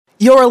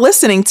You're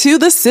listening to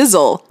The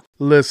Sizzle.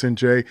 Listen,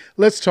 Jay,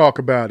 let's talk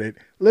about it.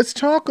 Let's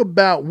talk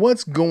about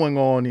what's going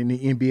on in the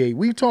NBA.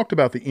 We've talked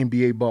about the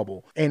NBA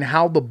bubble and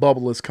how the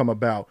bubble has come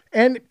about.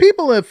 And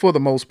people have, for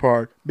the most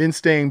part, been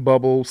staying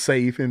bubble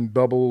safe and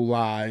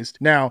bubbleized.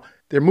 Now,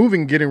 they're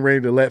getting ready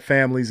to let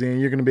families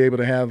in. You're going to be able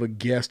to have a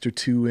guest or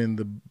two in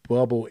the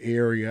bubble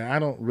area. I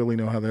don't really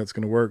know how that's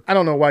going to work. I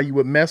don't know why you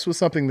would mess with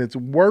something that's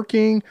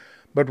working.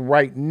 But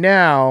right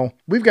now,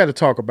 we've got to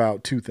talk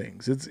about two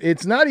things.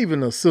 It's not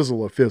even a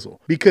sizzle or fizzle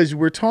because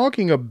we're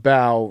talking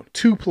about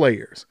two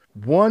players.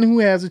 One who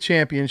has a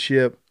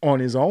championship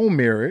on his own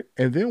merit,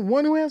 and then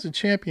one who has a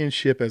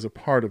championship as a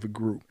part of a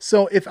group.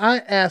 So if I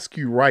ask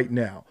you right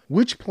now,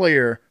 which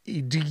player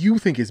do you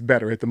think is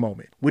better at the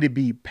moment? Would it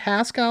be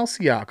Pascal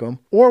Siakam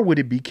or would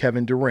it be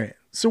Kevin Durant?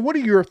 So what are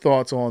your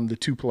thoughts on the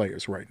two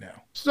players right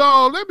now?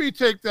 So let me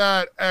take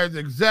that as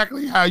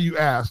exactly how you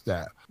asked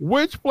that.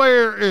 Which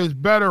player is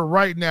better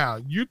right now?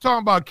 You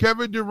talking about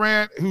Kevin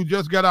Durant, who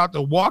just got out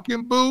the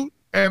walking boot,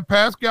 and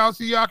Pascal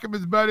Siakam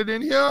is better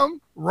than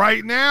him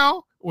right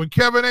now when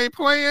Kevin ain't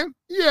playing?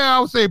 Yeah, I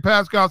would say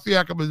Pascal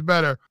Siakam is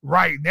better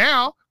right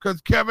now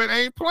because Kevin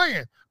ain't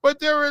playing. But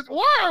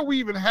why are we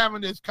even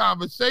having this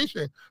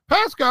conversation?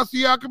 Pascal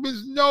Siakam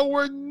is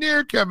nowhere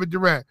near Kevin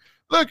Durant.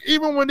 Look,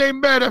 even when they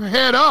met him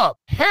head up,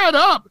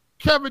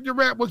 Kevin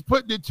Durant was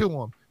putting it to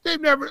him. Why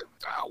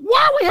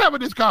are we having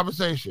this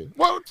conversation?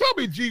 Well, tell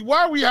me, G,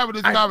 why are we having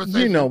this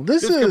conversation?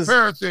 This is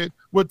comparison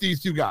with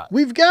these two guys.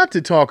 We've got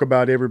to talk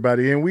about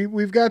everybody, and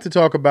we've got to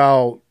talk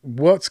about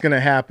what's going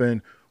to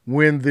happen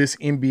when this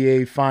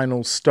NBA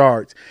Finals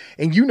starts.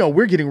 And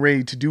we're getting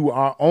ready to do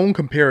our own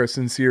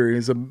comparison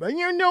series. We're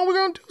going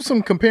to do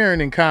some comparing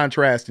and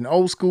contrasting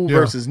old school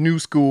versus new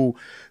school.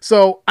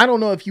 So I don't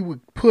know if you would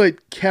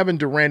put Kevin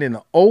Durant in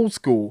the old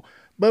school,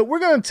 but we're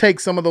going to take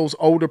some of those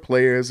older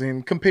players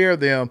and compare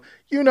them.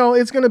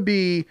 It's going to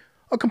be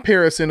a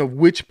comparison of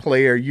which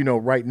player,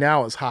 right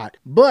now is hot.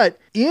 But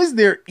is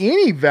there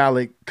any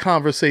valid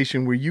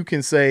conversation where you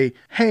can say,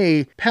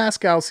 hey,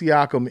 Pascal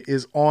Siakam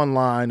is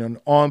online and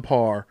on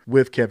par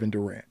with Kevin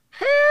Durant?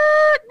 Heck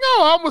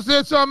no, I almost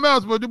said something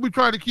else, but we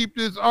try to keep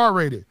this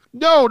R-rated.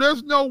 No,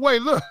 there's no way.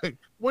 Look,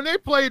 when they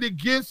played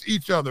against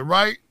each other,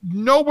 right?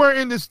 Nowhere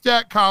in the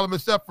stat column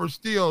except for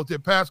steals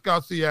did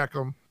Pascal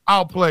Siakam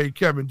outplay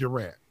Kevin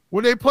Durant.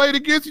 When they played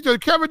against each other,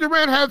 Kevin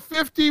Durant had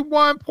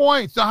 51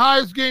 points. The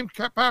highest game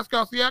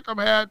Pascal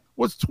Siakam had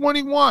was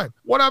 21.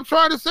 What I'm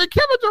trying to say,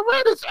 Kevin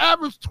Durant has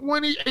averaged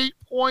 28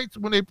 points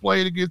when they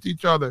played against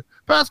each other.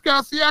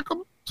 Pascal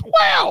Siakam,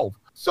 12.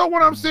 So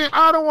what I'm saying,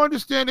 I don't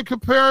understand the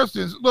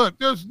comparisons. Look,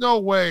 there's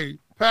no way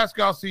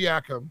Pascal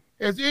Siakam,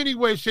 as any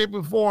way, shape,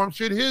 or form,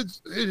 should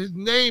his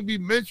name be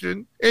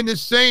mentioned in the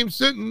same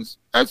sentence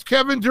as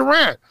Kevin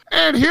Durant.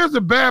 And here's the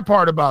bad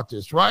part about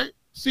this, right?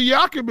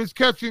 Siakam is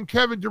catching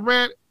Kevin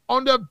Durant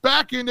on the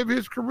back end of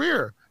his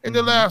career in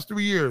the last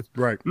 3 years.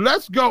 Right.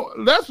 Let's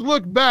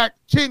look back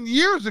 10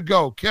 years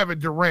ago, Kevin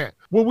Durant.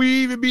 Will we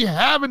even be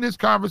having this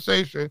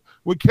conversation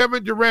with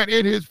Kevin Durant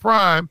in his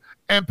prime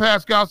and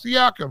Pascal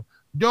Siakam?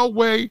 No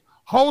way.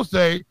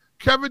 Jose,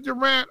 Kevin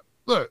Durant,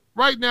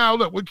 right now,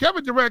 when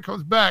Kevin Durant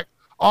comes back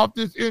off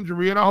this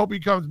injury, and I hope he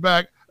comes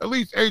back at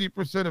least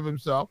 80% of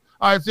himself.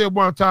 I said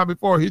one time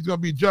before, he's going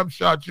to be jump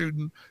shot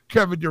shooting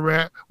Kevin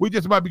Durant. We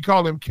just might be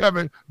calling him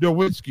Kevin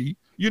Durwinski.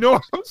 You know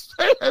what I'm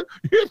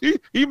saying?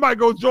 He might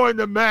go join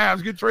the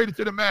Mavs, get traded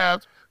to the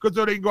Mavs, because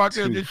so they can go out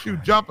there and just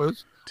shoot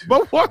jumpers.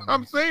 But what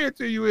I'm saying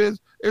to you is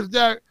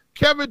that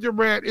Kevin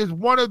Durant is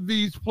one of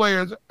these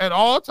players, an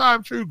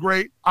all-time true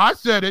great. I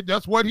said it.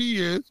 That's what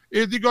he is.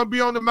 Is he going to be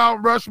on the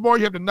Mount Rushmore?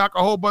 You have to knock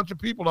a whole bunch of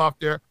people off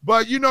there.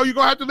 But, you're going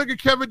to have to look at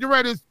Kevin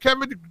Durant. Is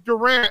Kevin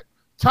Durant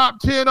top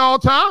 10 all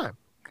time?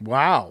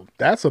 Wow,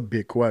 that's a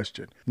big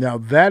question. Now,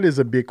 that is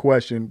a big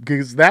question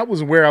because that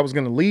was where I was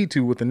going to lead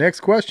to with the next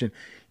question.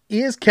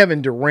 Is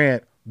Kevin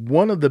Durant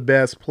one of the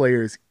best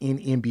players in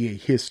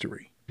NBA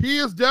history? He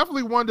is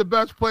definitely one of the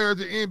best players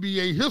in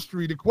NBA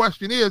history. The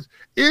question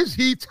is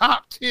he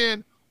top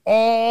 10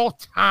 all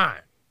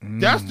time?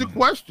 That's the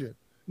question.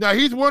 Now,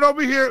 he's one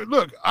over here.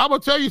 Look, I'm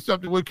going to tell you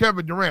something with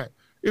Kevin Durant.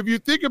 If you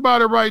think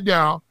about it right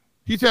now,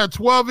 he's had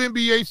 12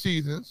 NBA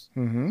seasons,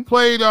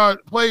 played 9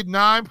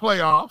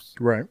 playoffs,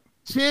 right?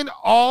 10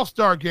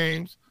 All-Star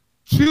games,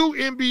 2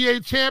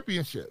 NBA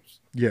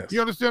championships. Yes.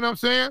 You understand what I'm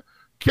saying?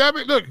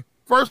 Kevin, look,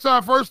 first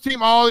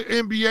team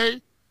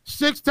All-NBA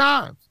 6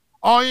 times.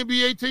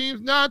 All-NBA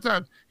teams 9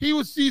 times. He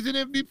was season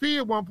MVP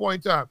at one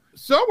point in time.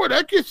 Somewhere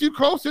that gets you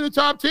close to the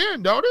top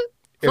 10, don't it?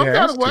 Some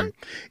kind of way.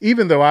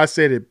 Even though I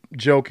said it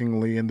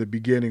jokingly in the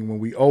beginning when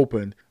we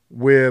opened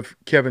with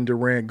Kevin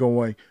Durant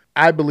going,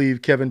 I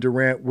believe Kevin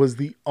Durant was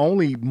the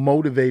only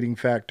motivating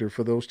factor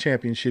for those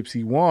championships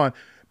he won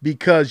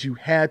because you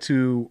had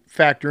to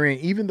factor in,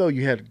 even though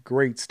you had a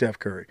great Steph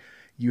Curry,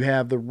 you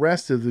have the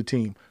rest of the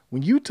team.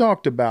 When you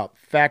talked about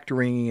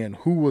factoring in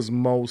who was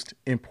most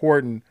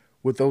important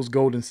with those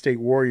Golden State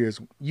Warriors,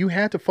 you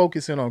had to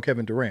focus in on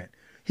Kevin Durant.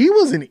 He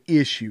was an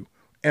issue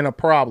and a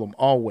problem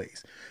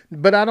always.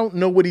 But I don't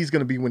know what he's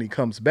going to be when he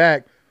comes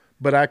back.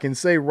 But I can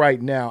say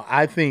right now,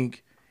 I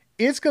think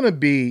it's going to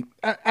be,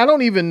 I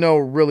don't even know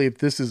really if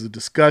this is a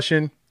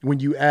discussion when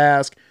you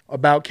ask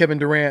about Kevin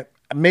Durant.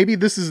 Maybe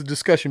this is a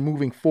discussion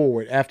moving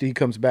forward after he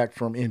comes back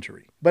from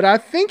injury. But I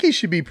think he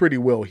should be pretty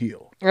well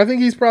healed. I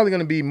think he's probably going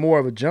to be more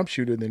of a jump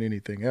shooter than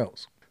anything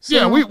else. So,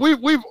 yeah,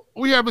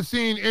 we haven't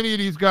seen any of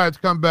these guys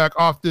come back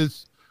off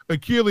this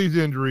Achilles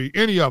injury.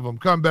 Any of them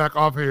come back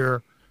off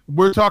here.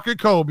 We're talking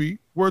Kobe.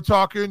 We're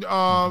talking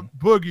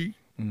Boogie.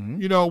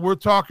 You know, we're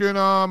talking,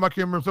 I can't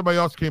remember, somebody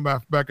else came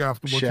back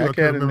afterwards. Shaq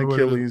had an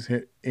Achilles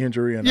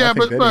injury, and I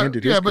think that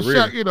ended his career.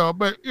 Shaq, you know,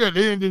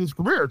 they ended his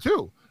career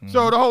too.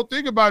 So the whole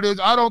thing about it is,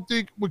 I don't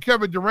think with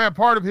Kevin Durant,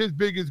 part of his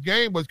biggest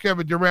game was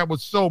Kevin Durant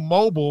was so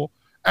mobile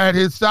at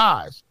his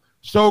size,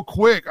 so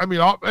quick. I mean,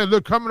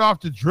 look, coming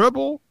off the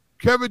dribble,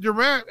 Kevin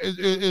Durant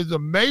is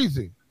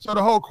amazing. So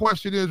the whole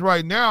question is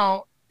right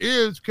now,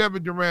 is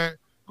Kevin Durant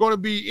going to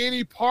be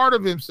any part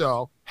of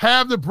himself?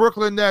 Have the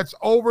Brooklyn Nets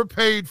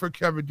overpaid for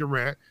Kevin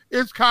Durant?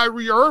 Is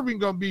Kyrie Irving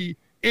going to be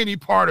any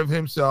part of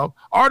himself?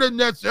 Are the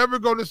Nets ever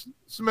going to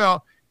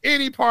smell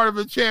any part of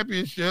a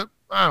championship?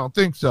 I don't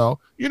think so.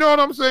 You know what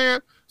I'm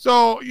saying?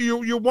 So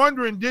you're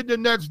wondering, did the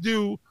Nets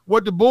do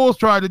what the Bulls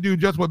tried to do,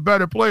 just with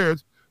better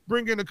players,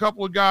 bring in a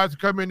couple of guys to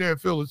come in there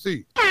and fill the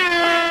seat?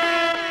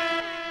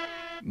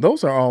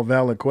 Those are all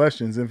valid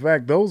questions. In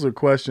fact, those are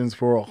questions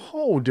for a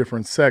whole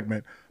different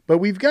segment. But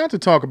we've got to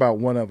talk about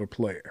one other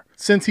player.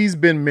 Since he's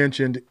been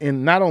mentioned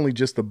in not only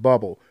just the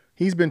bubble,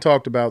 he's been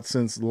talked about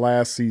since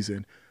last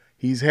season.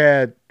 He's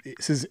had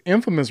his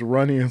infamous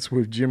run-ins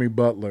with Jimmy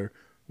Butler,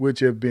 which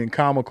have been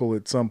comical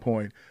at some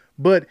point.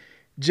 But,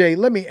 Jay,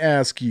 let me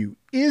ask you,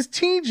 is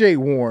TJ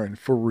Warren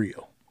for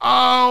real?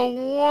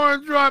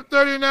 Warren dropped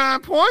 39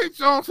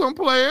 points on some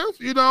players.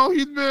 You know,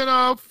 he's been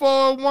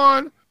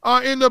 4-1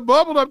 in the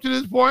bubble up to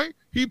this point.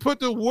 He put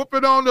the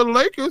whooping on the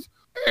Lakers.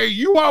 Hey,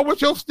 you are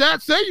what your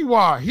stats say you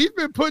are. He's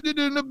been putting it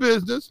in the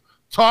business,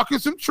 talking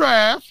some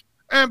trash,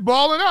 and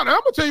balling out. And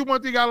I'm going to tell you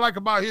one thing I like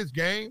about his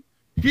game.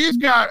 He's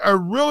got a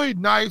really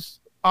nice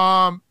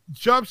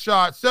jump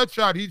shot, set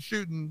shot he's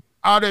shooting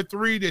out at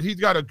three, that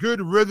he's got a good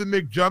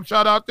rhythmic jump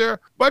shot out there.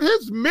 But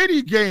his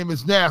midi game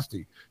is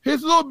nasty.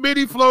 His little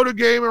midi floater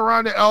game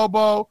around the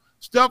elbow,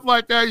 stuff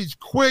like that. He's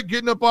quick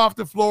getting up off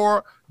the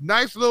floor.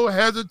 Nice little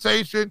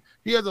hesitation.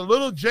 He has a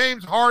little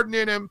James Harden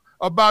in him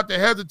about the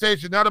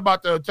hesitation, not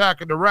about the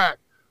attack in the rack,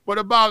 but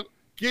about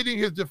getting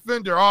his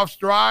defender off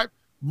stride.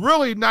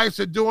 Really nice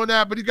at doing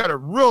that, but he's got a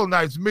real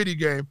nice midi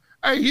game.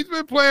 Hey, he's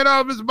been playing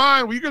out of his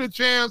mind. When you get a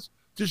chance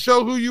to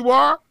show who you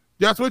are,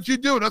 that's what you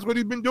do. That's what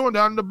he's been doing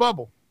down in the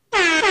bubble.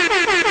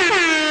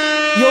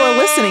 You're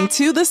listening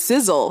to The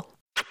Sizzle.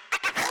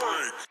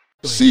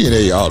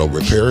 C&A Auto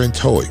Repair and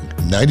Towing,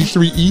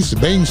 93 East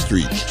Main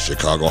Street,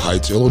 Chicago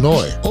Heights,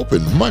 Illinois.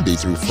 Open Monday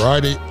through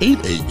Friday,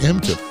 8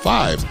 a.m. to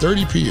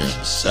 5:30 p.m.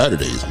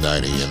 Saturdays,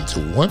 9 a.m. to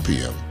 1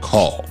 p.m.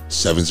 Call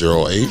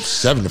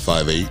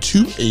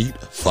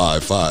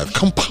 708-758-2855.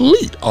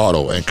 Complete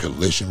auto and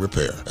collision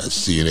repair at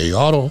C&A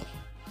Auto.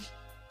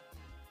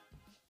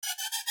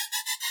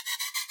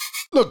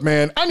 Look,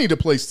 man, I need a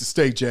place to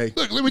stay, Jay.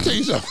 Look, let me tell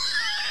you something.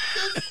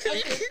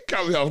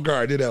 Caught me off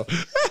guard, you know.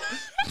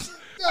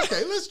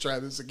 Okay, let's try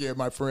this again,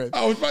 my friend.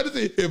 I was about to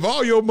say, if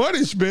all your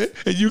money's spent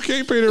and you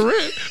can't pay the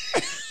rent,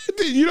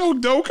 then you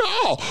don't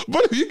call.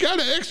 But if you got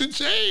an extra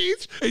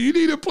change and you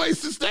need a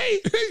place to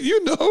stay,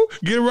 you know,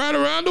 get right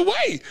around the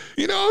way.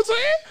 You know what I'm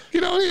saying?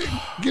 You know,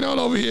 get on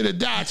over here to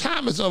Doc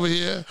Thomas over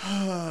here.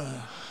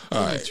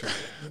 All right.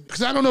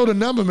 Because I don't know the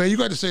number, man. You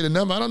got to say the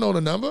number. I don't know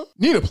the number.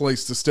 Need a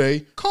place to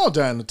stay? Call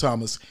Diana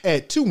Thomas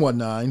at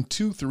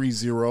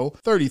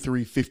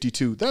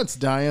 219-230-3352. That's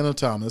Diana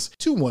Thomas,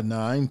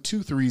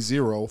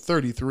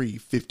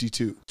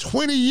 219-230-3352.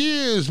 20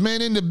 years,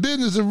 man, in the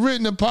business of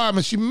renting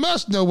apartments. She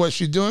must know what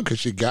she's doing because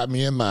she got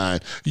me in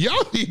mind.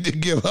 Y'all need to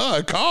give her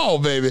a call,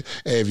 baby.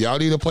 And if y'all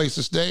need a place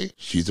to stay,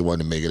 she's the one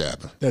to make it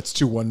happen. That's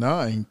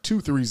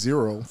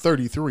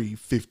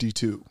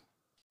 219-230-3352.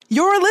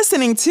 You're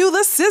listening to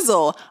The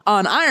Sizzle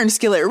on Iron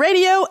Skillet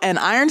Radio and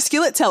Iron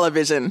Skillet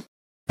Television.